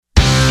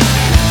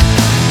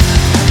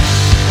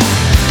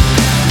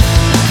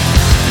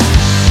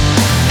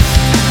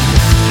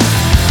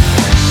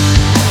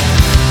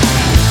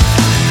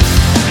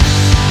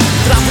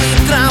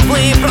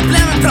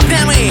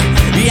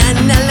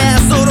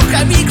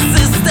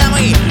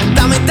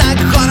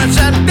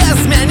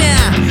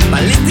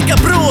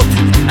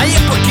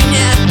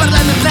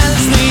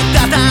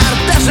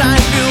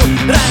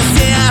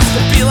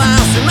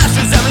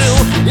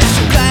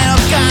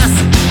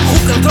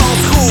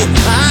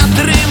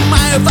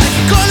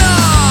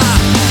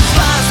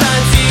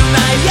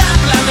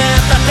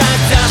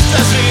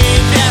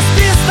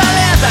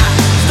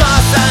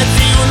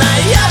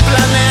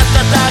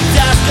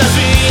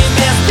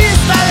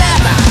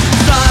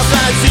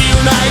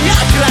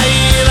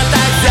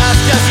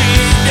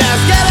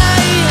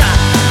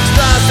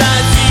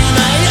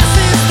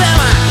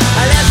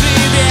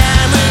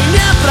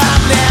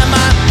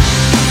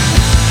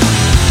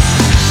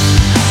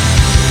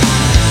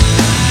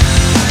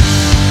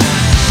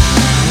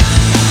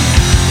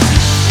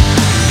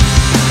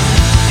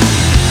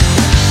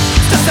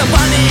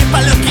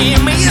и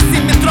мы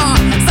ездим в метро.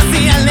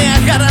 Социальные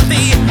гаранты,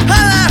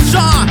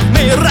 хорошо.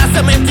 Мы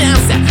разом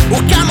идемся, у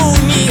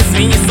коммунист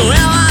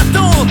Венесуэла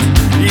тут.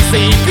 И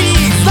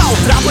заебись, слау,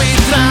 траблы,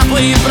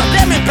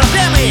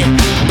 проблемы.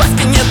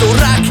 Баски не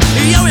дурак,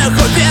 я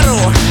уехал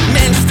веру.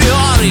 Меньше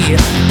теории,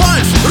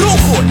 больше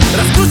руху.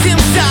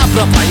 Раскрутимся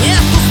про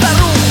планету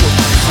старуху.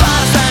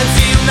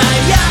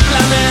 Позитивная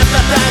планета,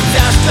 так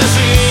тяжко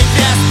жить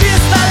без